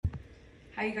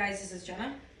Hi, you guys. This is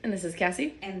Jenna. And this is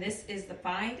Cassie. And this is the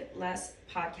Find Less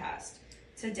podcast.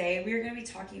 Today, we are going to be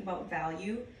talking about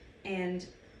value and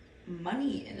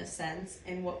money, in a sense,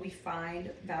 and what we find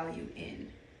value in.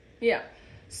 Yeah.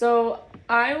 So,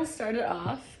 I will start it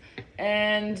off.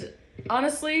 And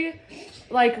honestly,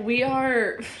 like, we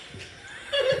are...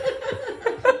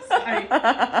 Sorry.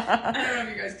 I don't know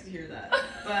if you guys can hear that.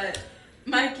 But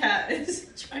my cat is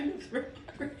trying to throw up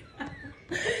right now.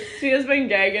 She has been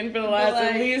gagging for the last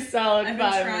at least solid 5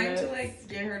 minutes. I've been trying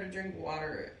to get her to drink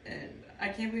water, and I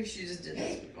can't believe she just did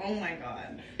this. Oh my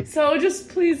god. So just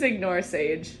please ignore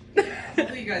Sage. Yeah,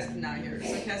 hopefully you guys cannot hear her.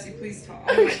 So Cassie, please talk.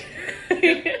 Oh my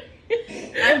god.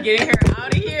 I'm getting her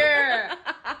out of here.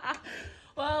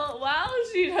 Well, while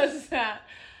she does that,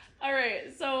 all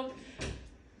right. So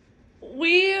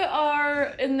we are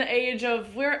in the age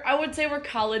of I would say we're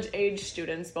college age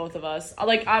students, both of us.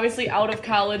 Like, obviously out of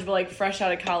college, but like fresh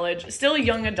out of college, still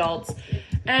young adults.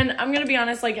 And I'm going to be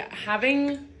honest, like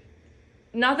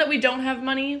not that we don't have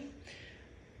money,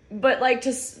 but like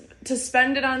to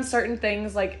spend it on certain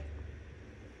things, like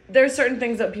there's certain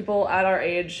things that people at our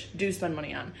age do spend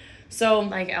money on. So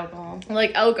like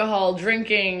alcohol,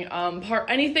 drinking,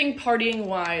 anything partying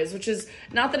wise, which is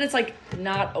not that it's like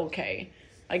not okay.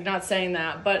 Like, not saying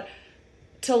that, but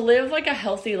to live, like, a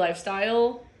healthy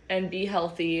lifestyle and be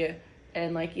healthy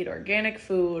and, like, eat organic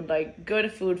food, like,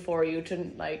 good food for you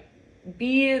to, like,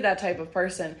 be that type of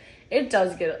person, it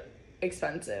does get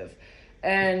expensive.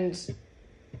 And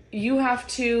you have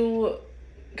to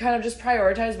kind of just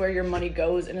prioritize where your money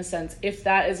goes, in a sense, if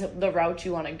that is the route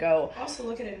you want to go. Also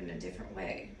look at it in a different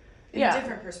way. A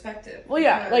different perspective. Well,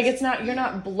 yeah, like, you're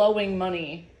not blowing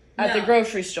money at the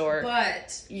grocery store,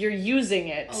 but you're using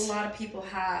it. A lot of people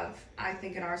have, I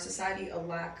think, in our society, a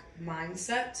lack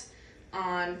mindset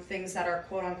on things that are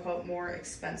quote unquote more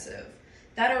expensive,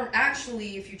 that are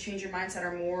actually, if you change your mindset,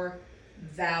 are more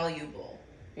valuable.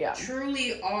 Yeah,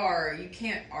 truly are. You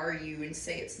can't argue and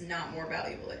say it's not more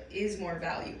valuable. It is more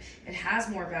value. It has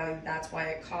more value. That's why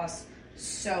it costs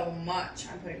so much.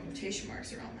 I'm putting quotation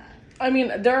marks around that. I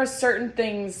mean, there are certain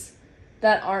things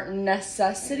that aren't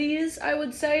necessities, I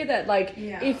would say, that, like,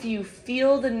 if you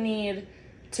feel the need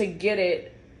to get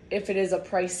it, if it is a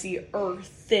pricier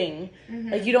thing,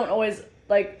 like, you don't always,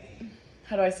 like,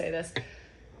 how do I say this?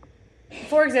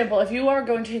 For example, if you are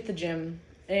going to hit the gym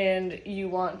and you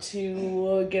want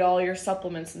to get all your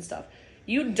supplements and stuff,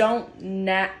 you don't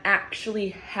actually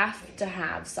have to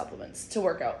have supplements to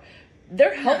work out.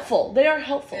 They're helpful. No. They are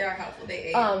helpful. They are helpful.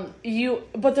 They aid.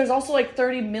 But there's also like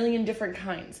 30 million different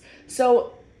kinds.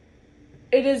 So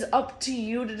it is up to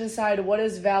you to decide what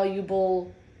is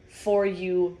valuable for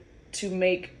you to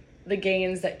make the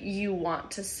gains that you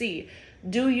want to see.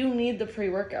 Do you need the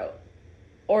pre-workout?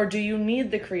 Or do you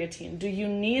need the creatine? Do you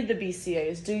need the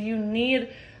BCAAs? Do you need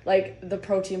like the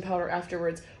protein powder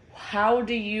afterwards? How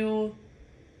do you,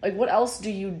 like, what else do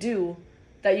you do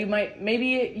that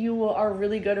maybe you are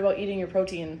really good about eating your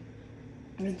protein,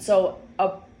 and so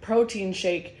a protein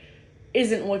shake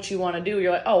isn't what you want to do.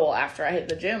 You're like, oh, well, after I hit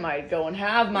the gym, I'd go and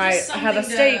have a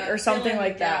steak or something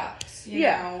like that. You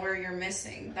know, where you're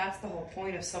missing. That's the whole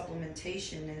point of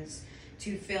supplementation, is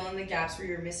to fill in the gaps where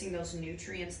you're missing those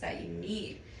nutrients that you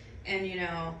need. And, you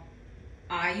know,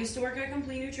 I used to work at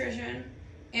Complete Nutrition,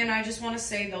 and I just want to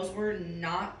say those were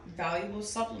not valuable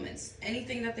supplements.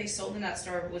 Anything that they sold in that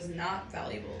store was not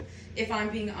valuable. If I'm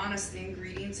being honest, the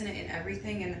ingredients in it and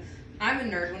everything, and I'm a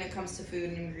nerd when it comes to food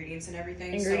and ingredients and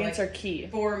everything. Ingredients are key.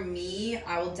 For me,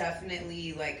 I will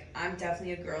definitely, I'm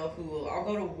definitely a girl I'll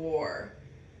go to war.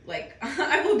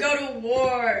 I will go to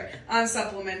war on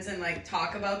supplements and,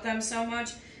 talk about them so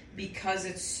much, because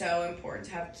it's so important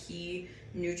to have key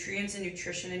nutrients and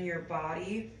nutrition in your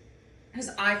body, because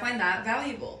I find that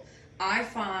valuable. I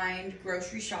find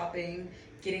grocery shopping,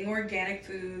 getting organic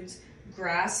foods,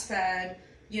 grass-fed,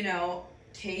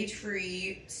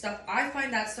 cage-free stuff, I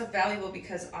find that stuff valuable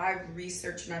because I've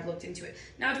researched and I've looked into it.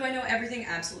 Now, do I know everything?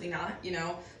 Absolutely not.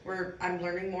 I'm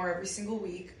learning more every single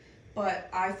week, but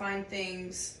I find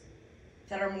things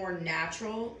that are more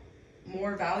natural,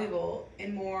 more valuable,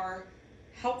 and more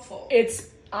helpful.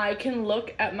 I can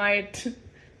look at my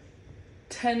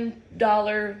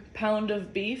 $10 pound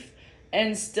of beef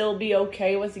and still be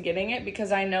okay with getting it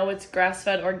because I know it's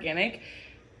grass-fed organic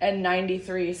and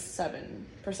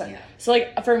 93.7%. Yeah. So,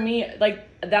 for me,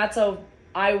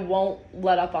 I won't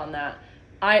let up on that.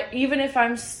 Even if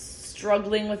I'm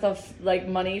struggling with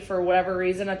money for whatever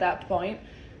reason at that point,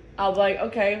 I'll be like,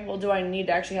 okay, well, do I need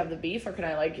to actually have the beef, or can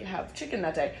I have chicken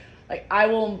that day? I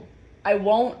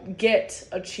won't get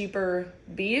a cheaper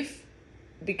beef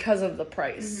because of the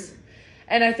price. Mm-hmm.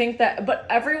 And I think that, but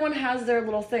everyone has their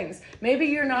little things. Maybe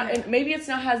you're not, and maybe it's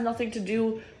not, has nothing to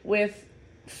do with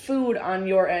food on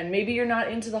your end. Maybe you're not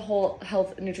into the whole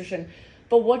health and nutrition.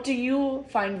 But what do you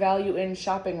find value in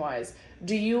shopping wise?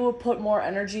 Do you put more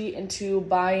energy into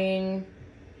buying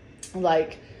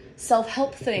like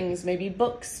self-help things, maybe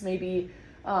books, maybe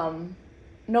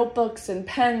notebooks and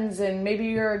pens, and maybe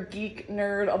you're a geek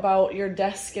nerd about your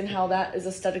desk and how that is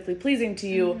aesthetically pleasing to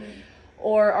you? Mm-hmm.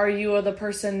 Or are you the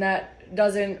person that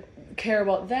doesn't care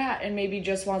about that and maybe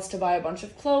just wants to buy a bunch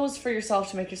of clothes for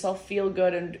yourself to make yourself feel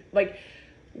good? And like,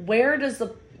 what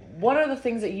are the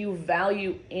things that you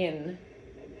value in,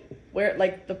 where,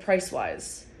 like, the price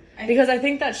wise? Because I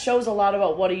think that shows a lot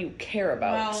about what do you care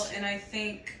about. Well, and I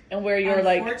think, and where you're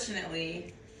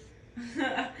unfortunately,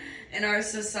 in our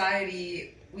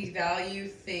society, we value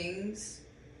things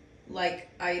like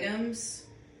items,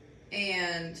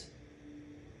 and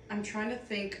I'm trying to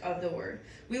think of the word.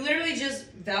 We literally just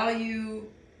value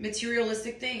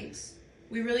materialistic things.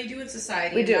 We really do in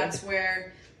society. We do. That's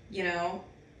where,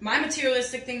 my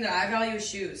materialistic thing that I value is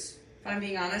shoes, if I'm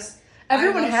being honest.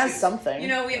 Everyone has something.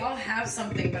 We all have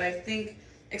something, but I think,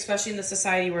 especially in the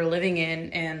society we're living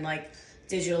in and, like,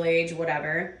 digital age,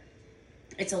 whatever,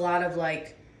 it's a lot of,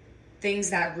 like, things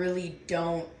that really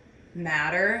don't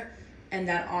matter and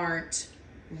that aren't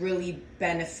really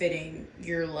benefiting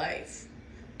your life.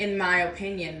 In my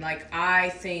opinion, like, I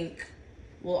think,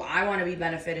 I want to be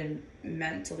benefited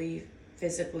mentally,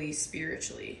 physically,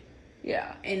 spiritually.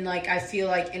 Yeah. And, like, I feel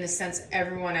like, in a sense,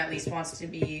 everyone at least wants to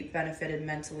be benefited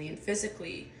mentally and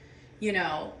physically,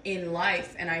 in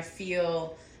life. And I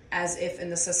feel as if in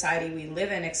the society we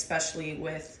live in, especially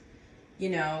with,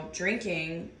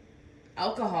 drinking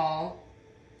alcohol,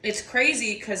 it's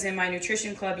crazy because in my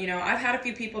nutrition club, I've had a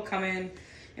few people come in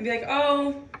and be like,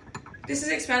 oh, this is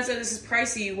expensive, this is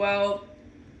pricey. Well,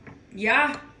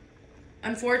 yeah.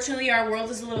 Unfortunately, our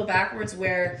world is a little backwards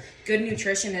where good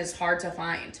nutrition is hard to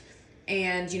find.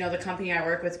 And, the company I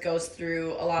work with goes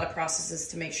through a lot of processes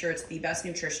to make sure it's the best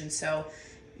nutrition. So,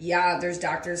 yeah, there's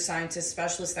doctors, scientists,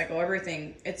 specialists that go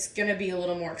everything. It's going to be a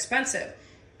little more expensive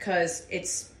because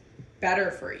it's better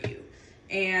for you.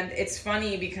 And it's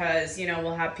funny because,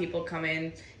 we'll have people come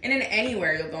in, and in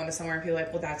anywhere you'll go into somewhere and people are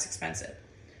like, well, that's expensive.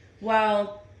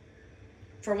 Well,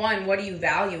 for one, what are you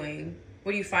valuing?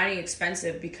 What are you finding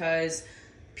expensive? Because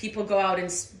people go out and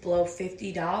blow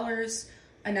 $50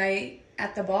 a night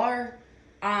at the bar.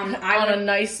 On a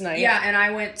nice night. Yeah, and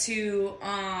I went to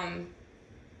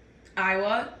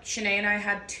Iowa. Shanae and I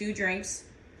had 2 drinks.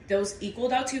 Those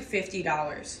equaled out to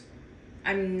 $50.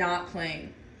 I'm not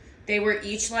playing. They were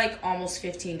each like almost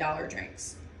 $15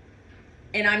 drinks.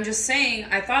 And I'm just saying,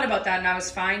 I thought about that and I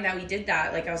was fine that we did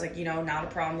that. Like, I was like, not a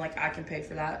problem. Like, I can pay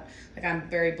for that. Like, I'm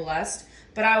very blessed.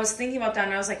 But I was thinking about that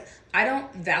and I was like, I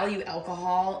don't value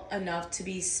alcohol enough to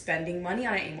be spending money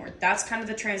on it anymore. That's kind of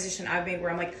the transition I've made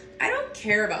where I'm like, I don't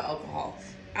care about alcohol.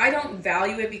 I don't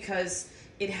value it because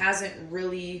it hasn't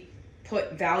really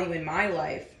put value in my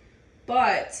life.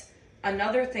 But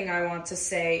another thing I want to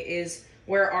say is,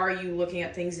 where are you looking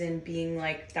at things and being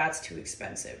like, that's too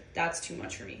expensive. That's too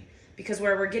much for me. Because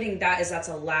where we're getting that is that's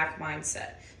a lack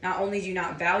mindset. Not only do you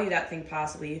not value that thing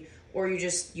possibly, or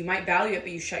you might value it,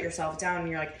 but you shut yourself down and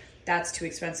you're like, that's too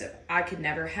expensive. I could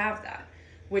never have that.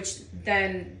 Which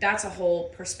then that's a whole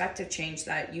perspective change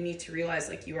that you need to realize,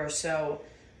 like, you are so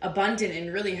abundant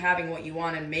in really having what you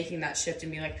want and making that shift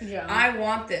and being like, I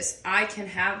want this. I can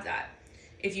have that.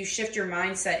 If you shift your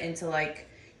mindset into like,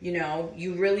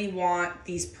 you really want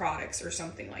these products or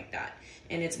something like that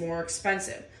and it's more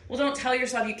expensive. Well, don't tell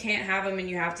yourself you can't have them and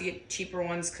you have to get cheaper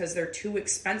ones because they're too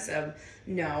expensive.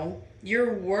 No,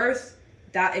 you're worth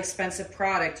that expensive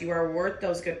product. You are worth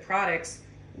those good products.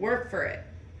 Work for it.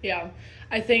 Yeah.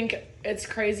 I think it's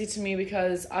crazy to me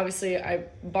because obviously I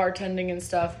bartending and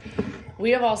stuff.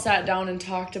 We have all sat down and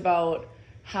talked about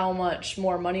how much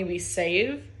more money we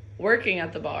save working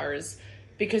at the bars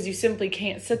because you simply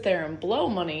can't sit there and blow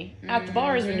money at the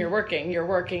bars when you're working. You're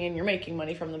working and you're making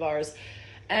money from the bars.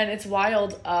 And it's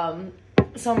wild. Some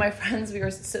of my friends, we were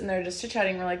sitting there just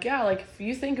chit-chatting. We're like, yeah, like, if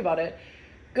you think about it,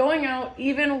 going out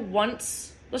even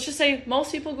once, let's just say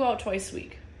most people go out twice a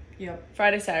week. Yep.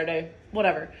 Friday, Saturday,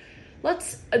 whatever.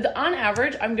 On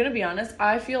average, I'm going to be honest,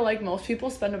 I feel like most people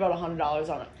spend about $100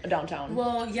 on a downtown.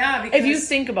 Well, yeah, because if you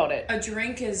think about it. A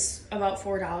drink is about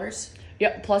 $4.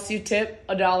 Yep, plus you tip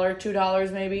 $1,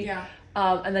 $2 maybe. Yeah.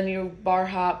 And then you bar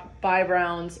hop, buy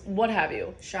browns, what have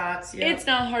you. Shots, yeah. It's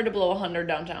not hard to blow $100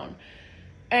 downtown.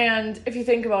 And if you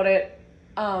think about it,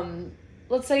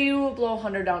 let's say you blow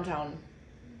 $100 downtown,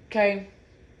 okay?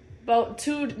 About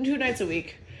two nights a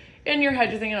week. In your head,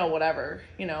 you're thinking, oh, whatever,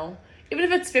 even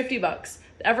if it's $50,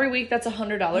 every week that's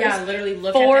 $100. Yeah, literally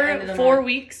look at the end of the 4 month.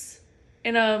 weeks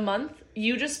in a month,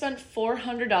 you just spent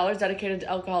 $400 dedicated to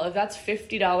alcohol. If that's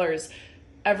 $50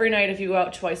 every night if you go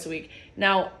out twice a week.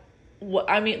 Now,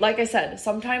 like I said,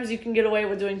 sometimes you can get away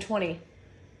with doing $20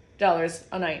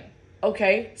 a night.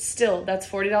 Okay, still, that's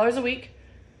 $40 a week.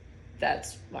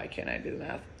 Why can't I do the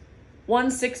math?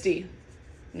 $160.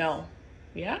 No.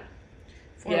 Yeah?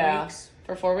 4 weeks.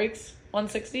 For 4 weeks,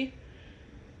 $160.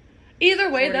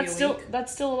 Either way, 40 a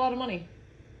that's still a lot of money.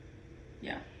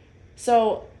 Yeah.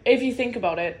 So if you think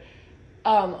about it,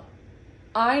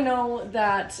 I know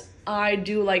that I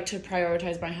do like to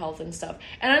prioritize my health and stuff,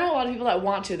 and I know a lot of people that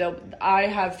want to. I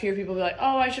have fear people be like,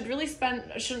 "Oh, I shouldn't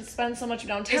spend so much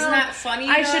downtown." Isn't that funny?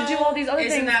 I should do all these other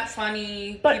things. Isn't that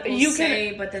funny? But people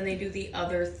say, but then they do the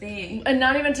other thing. And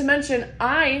not even to mention,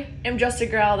 I am just a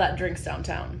girl that drinks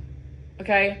downtown.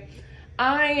 Okay,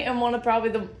 I am one of probably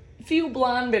the few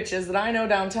blonde bitches that I know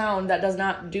downtown that does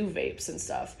not do vapes and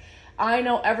stuff. I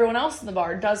know everyone else in the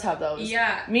bar does have those.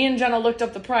 Yeah. Me and Jenna looked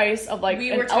up the price of an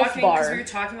elf bar. We were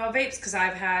talking about vapes because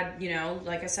I've had,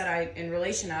 like I said, in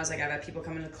relation, I was like, I've had people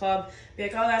come into the club, be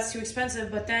like, oh, that's too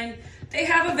expensive. But then they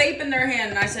have a vape in their hand.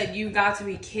 And I said, you got to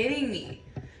be kidding me.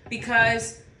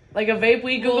 Because... Like a vape,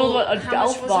 we Googled what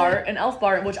an elf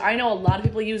bar, which I know a lot of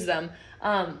people use them,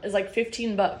 is like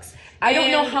 $15. I don't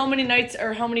know how many nights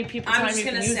or how many people time you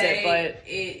can use it, but...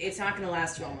 It's not going to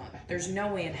last you all month. There's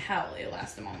no way in hell it'll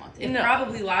last them all month. It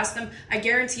probably lasts them... I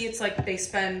guarantee it's like they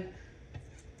spend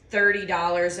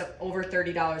over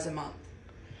 $30 a month.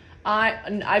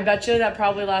 I bet you that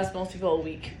probably lasts most people a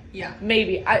week. Yeah.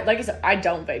 Maybe. Like I said, I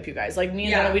don't vape, you guys. Like me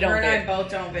and Jenna, we don't vape. Her and I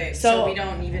both don't vape. So we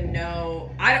don't even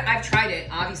know. I've tried it,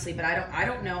 obviously, but I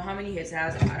don't know how many hits it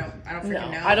has. I don't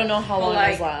freaking know. I don't know how long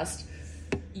it lasts.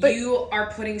 But you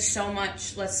are putting so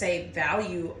much, let's say,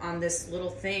 value on this little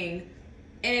thing,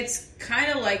 and it's kind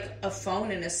of like a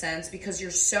phone in a sense because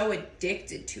you're so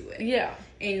addicted to it. Yeah.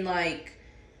 And like,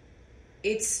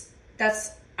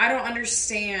 I don't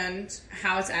understand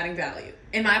how it's adding value.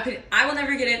 In my opinion, I will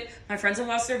never get it. My friends have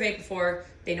lost their vape before.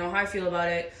 They know how I feel about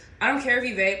it. I don't care if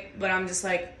you vape, but I'm just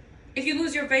like, if you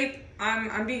lose your vape,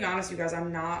 I'm being honest with you guys.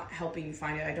 I'm not helping you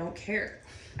find it. I don't care.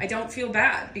 I don't feel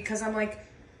bad because I'm like,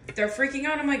 they're freaking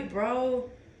out. I'm like, bro,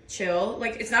 chill.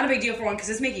 Like, it's not a big deal for one because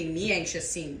it's making me anxious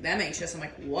seeing them anxious. I'm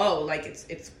like, whoa, like,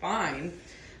 it's fine.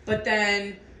 But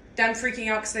then them freaking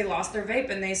out because they lost their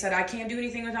vape and they said, I can't do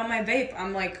anything without my vape.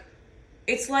 I'm like,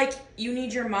 it's like you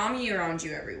need your mommy around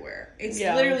you everywhere. It's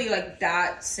literally like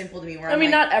that simple to me. I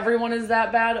mean, not everyone is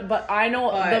that bad, but I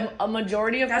know a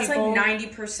majority of people. That's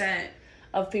like 90%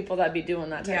 of people that be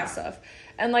doing that type of stuff.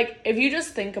 And like, if you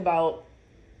just think about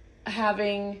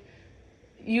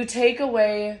you take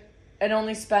away and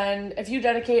only spend, if you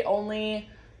dedicate only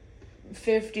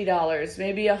 $50,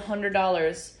 maybe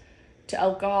 $100 to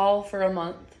alcohol for a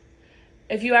month,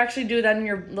 if you actually do that in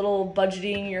your little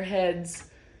budgeting, your heads,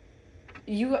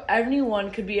 anyone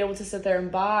could be able to sit there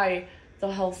and buy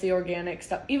the healthy organic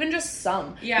stuff, even just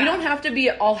some. Yeah. You don't have to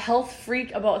be all health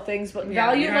freak about things, but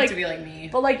value, you don't have to be like me.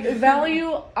 But like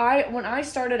value, when I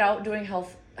started out doing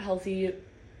healthy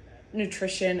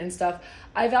nutrition and stuff,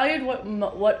 I valued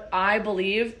what I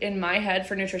believe in my head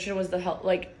for nutrition was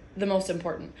the most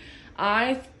important.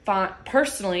 I thought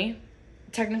personally,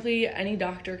 technically any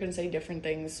doctor can say different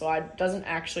things, so I doesn't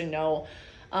actually know.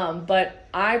 But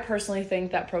I personally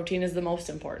think that protein is the most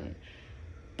important.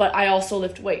 But I also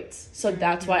lift weights, so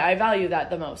that's why I value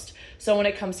that the most. So when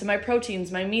it comes to my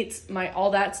proteins, my meats, my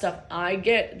all that stuff, I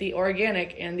get the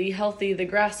organic and the healthy, the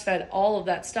grass-fed, all of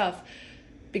that stuff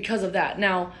because of that.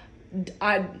 Now,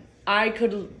 I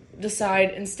could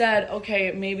decide instead,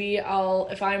 okay, maybe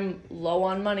if I'm low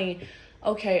on money,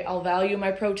 okay, I'll value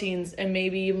my proteins and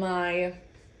maybe my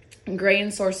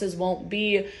grain sources won't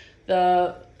be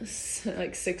the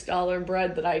like $6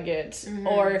 bread that I get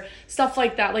or stuff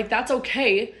like that. Like, that's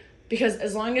okay because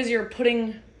as long as you're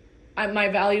putting my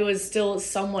value is still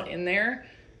somewhat in there,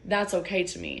 that's okay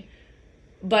to me.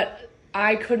 But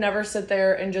I could never sit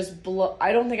there and just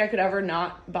I don't think I could ever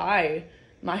not buy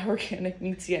my organic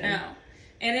meats again. No.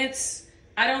 And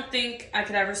I don't think I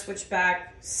could ever switch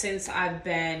back since I've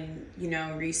been,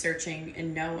 researching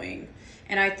and knowing.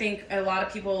 And I think a lot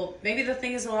of people, maybe the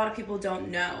thing is a lot of people don't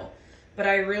know, but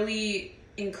I really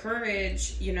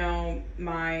encourage,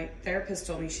 my therapist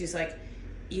told me, she's like,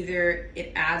 either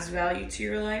it adds value to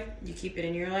your life, you keep it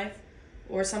in your life,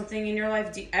 or something in your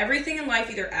life. Everything in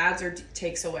life either adds or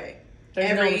takes away.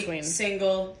 There's no Every between.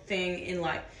 Single thing in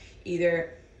life.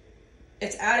 Either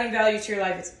it's adding value to your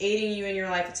life, it's aiding you in your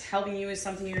life, it's helping you with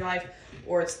something in your life,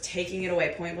 or it's taking it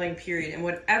away, point blank, period. And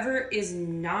whatever is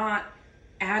not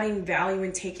adding value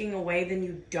and taking away, then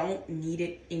you don't need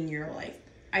it in your life.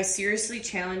 I seriously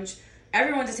challenge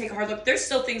everyone to take a hard look. There's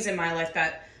still things in my life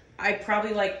that I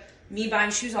probably like, me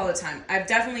buying shoes all the time. I've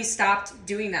definitely stopped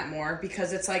doing that more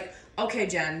because it's like, okay,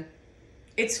 Jen,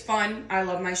 it's fun. I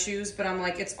love my shoes, but I'm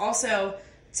like, it's also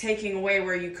taking away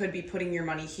where you could be putting your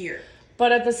money here.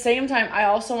 But at the same time, I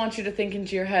also want you to think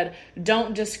into your head,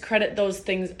 don't discredit those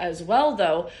things as well,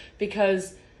 though,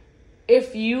 because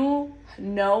if you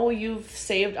know you've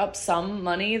saved up some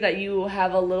money that you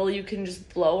have a little you can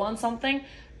just blow on something,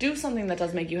 do something that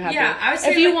does make you happy. Yeah, I would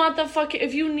say if you want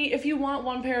if you want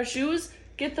one pair of shoes,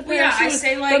 get the pair of shoes. I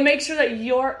say, like, but make sure that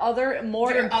your other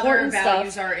more important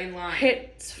values stuff are in line.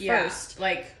 Hits first.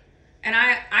 Like, and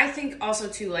I think also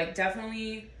too, like,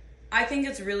 definitely, I think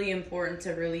it's really important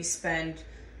to really spend,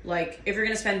 like, if you're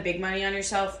gonna spend big money on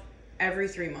yourself, every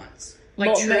 3 months.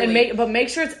 Like, truly. But make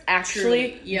sure it's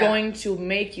actually going to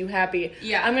make you happy.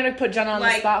 Yeah. I'm going to put Jenna on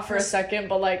the spot for a second,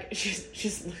 but, like, she's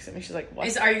looks at me, she's like,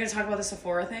 what? Are you going to talk about the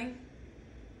Sephora thing?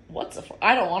 What's Sephora?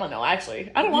 I don't want to know, actually.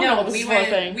 I don't want to know about the Sephora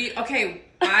thing. I'm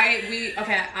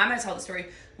going to tell the story.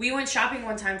 We went shopping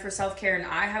one time for self-care, and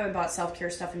I haven't bought self-care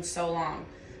stuff in so long.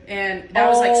 And that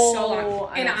was, like, so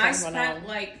long. And I spent,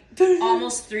 like,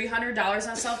 almost $300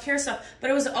 on self-care stuff. But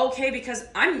it was okay because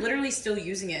I'm literally still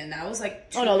using it. And that was,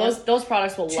 like, those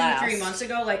products will last. 2-3 months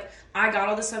ago. Like, I got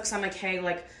all this stuff because I'm like, hey,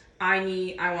 like,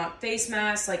 I want face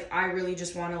masks. Like, I really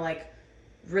just want to, like,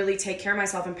 really take care of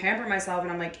myself and pamper myself.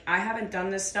 And I'm like, I haven't done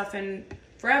this stuff in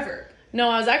forever. No,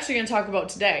 I was actually going to talk about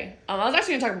today. I was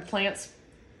actually going to talk about plants.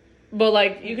 But,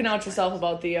 like, you can out yourself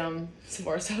about the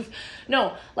Sephora stuff.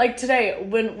 No, like, today,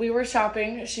 when we were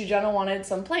shopping, Jenna wanted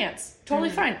some plants. Totally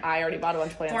fine. I already bought a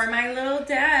bunch of plants. For my little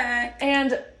deck.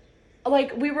 And,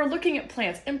 like, we were looking at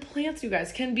plants. And plants, you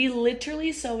guys, can be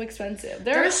literally so expensive.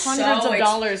 They're hundreds of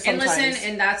dollars sometimes.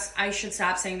 And listen, I should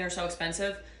stop saying they're so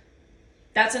expensive.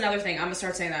 That's another thing. I'm going to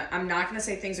start saying that. I'm not going to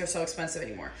say things are so expensive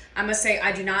anymore. I'm going to say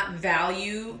I do not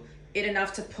value it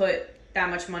enough to put that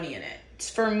much money in it.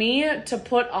 For me to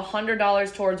put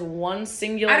 $100 towards one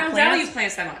singular plant, I don't value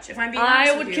plants that much. If I'm being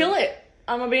honest, I would kill it.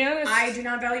 I'm gonna be honest. I do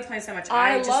not value plants that much.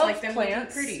 I just like them looking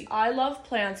pretty. I love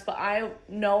plants, but I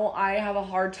know I have a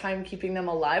hard time keeping them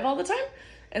alive all the time,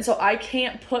 and so I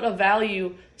can't put a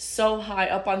value so high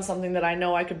up on something that I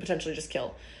know I could potentially just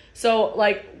kill. So,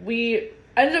 like, we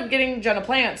ended up getting Jenna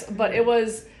plants, but it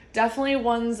was definitely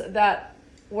ones that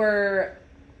were.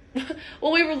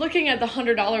 Well, we were looking at the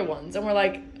 $100 ones, and we're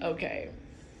like, okay,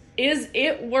 is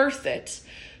it worth it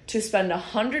to spend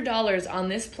 $100 on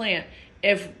this plant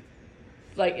if,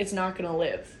 like, it's not going to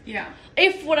live? Yeah.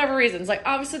 If whatever reasons. Like,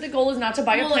 obviously the goal is not to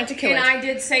buy a plant to kill it. And I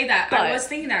did say that. But I was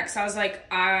thinking that because I was like,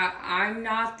 I'm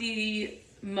not the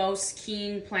most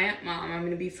keen plant mom. I'm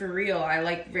going to be for real. I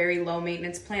like very low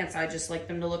maintenance plants. I just like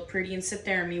them to look pretty and sit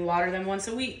there and me water them once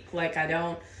a week. Like, I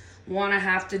don't want to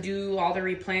have to do all the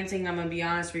replanting. I'm gonna be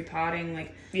honest, repotting,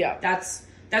 like, yeah, that's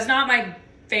not my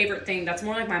favorite thing. That's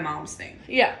more like my mom's thing.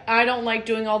 Yeah, I don't like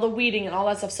doing all the weeding and all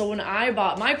that stuff. So when I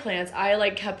bought my plants, I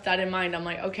like kept that in mind. I'm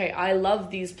like, okay, I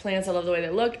love these plants. I love the way they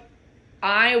look.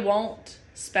 I won't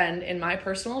spend, in my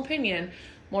personal opinion,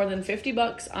 more than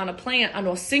 $50 on a plant, on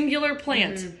a singular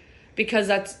plant, because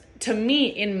that's, to me,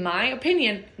 in my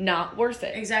opinion, not worth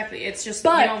it. Exactly. It's just, you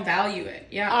don't value it.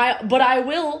 Yeah. But I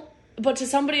will. But to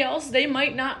somebody else, they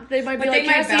might not. They might be like,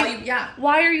 Cassie,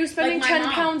 why are you spending like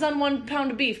 10 pounds on 1 pound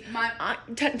of beef?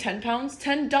 10 pounds?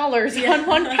 $10 on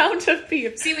 1 pound of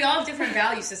beef. See, we all have different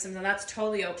value systems, and that's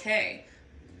totally okay.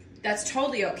 That's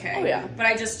totally okay. Oh, yeah. But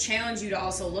I just challenge you to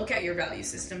also look at your value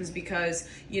systems because,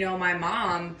 you know, my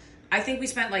mom, I think we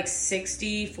spent like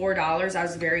 $64. I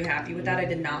was very happy with that. I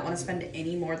did not want to spend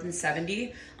any more than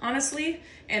 $70, honestly.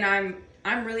 And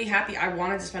I'm really happy. I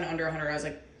wanted to spend under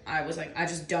 $100. I was like, I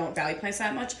just don't value plants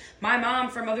that much. My mom,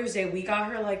 for Mother's Day, we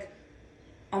got her, like,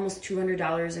 almost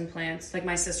 $200 in plants. Like,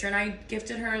 my sister and I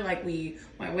gifted her. Like, we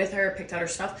went with her, picked out her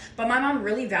stuff. But my mom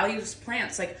really values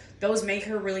plants. Like, those make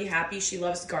her really happy. She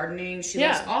loves gardening. She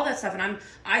loves all that stuff. And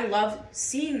I love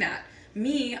seeing that.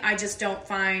 Me, I just don't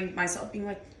find myself being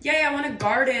like, yeah, I want to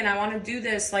garden. I want to do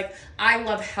this. Like, I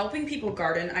love helping people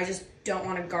garden. I just don't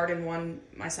want to garden one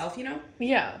myself, you know?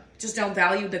 Yeah. Just don't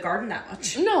value the garden that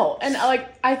much. No. And,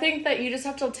 like, I think that you just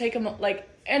have to take them, like,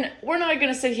 and we're not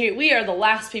going to sit here. We are the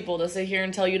last people to sit here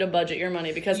and tell you to budget your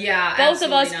money because Yeah, both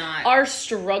of us absolutely not. are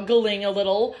struggling a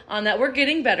little on that. We're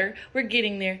getting better. We're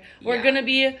getting there. We're Yeah. gonna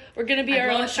be our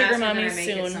blow own it sugar faster than I mommies make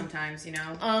it soon. sometimes, you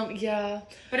know. Yeah.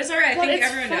 But it's alright. I But think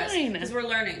it's everyone fine. does because we're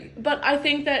learning. But I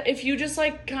think that if you just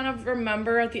like kind of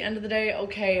remember at the end of the day,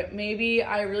 okay, maybe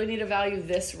I really need to value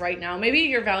this right now. Maybe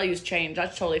your values change.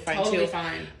 That's totally fine too. Totally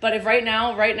fine. But if right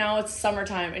now it's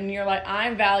summertime and you're like,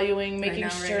 I'm valuing making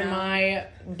sure my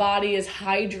body is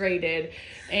hydrated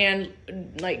and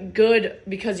like good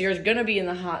because you're gonna be in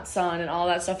the hot sun and all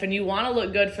that stuff, and you want to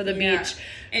look good for the beach,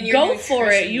 and your go for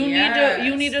it. nutrition,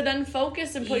 You need to then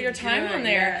focus and put your time on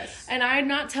there. Yes. And I'm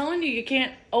not telling you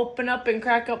can't open up and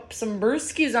crack up some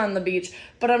brewskis on the beach,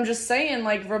 but I'm just saying,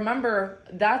 like, remember,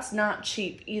 that's not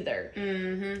cheap either.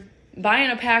 Mm-hmm.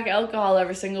 Buying a pack of alcohol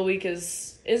every single week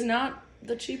is not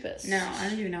the cheapest. No, I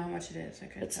don't even know how much it is.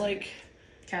 It's like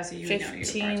Cassie, you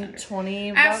 15,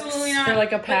 20 Absolutely bucks not. for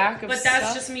like a pack of but stuff.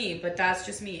 that's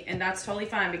just me. And that's totally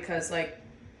fine because, like,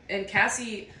 and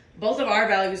Cassie, both of our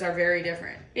values are very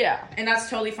different. Yeah. And that's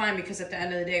totally fine because at the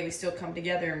end of the day, we still come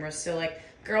together and we're still like,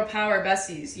 girl power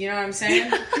besties. You know what I'm saying?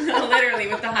 Literally,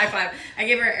 with the high five. I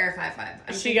gave her an air high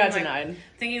five. She got denied.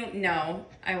 No,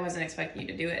 I wasn't expecting you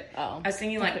to do it. Oh. I was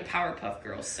thinking like Powerpuff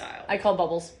Girls style. I call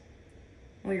Bubbles.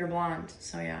 Well, you're blonde,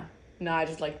 so yeah. No, I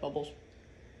just like Bubbles.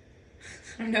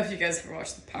 I don't know if you guys ever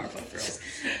watched the Powerpuff Girls.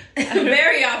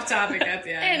 Very off topic at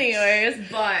the end. Anyways,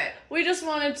 but we just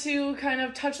wanted to kind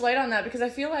of touch light on that because I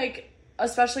feel like,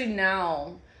 especially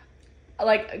now,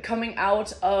 like coming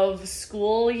out of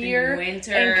school year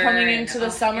winter and coming into the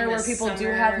summer in the where people do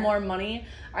summer. have more money.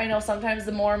 I know sometimes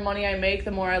the more money I make,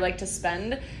 the more I like to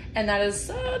spend, and that is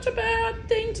such a bad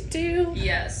thing to do.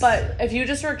 Yes. But if you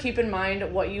just keep in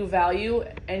mind what you value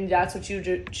and that's what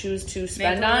you choose to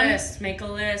spend on, Make a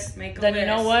list. then you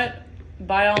know what?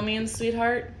 By all means,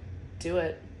 sweetheart, do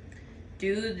it.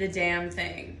 Do the damn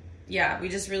thing. Yeah, we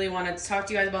just really wanted to talk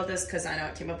to you guys about this because I know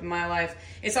it came up in my life.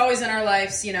 It's always in our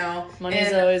lives, you know.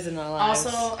 Money's always in our lives.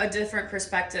 Also, a different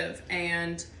perspective,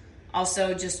 and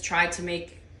also just try to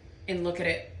make and look at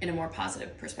it in a more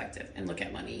positive perspective and look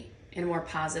at money in a more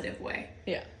positive way.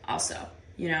 Yeah. Also,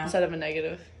 you know. Instead of a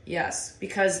negative. Yes,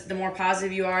 because the more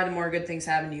positive you are, the more good things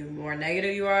happen to you. The more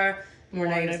negative you are, the more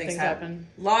negative things happen.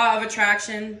 Law of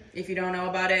attraction, if you don't know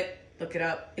about it, look it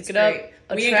up. It's great.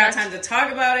 We ain't got time to talk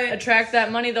about it. Attract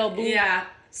that money though, boo. Yeah.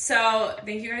 So,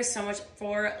 thank you guys so much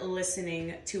for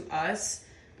listening to us.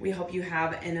 We hope you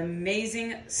have an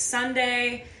amazing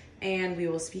Sunday, and we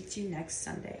will speak to you next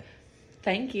Sunday.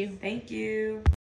 Thank you. Thank you.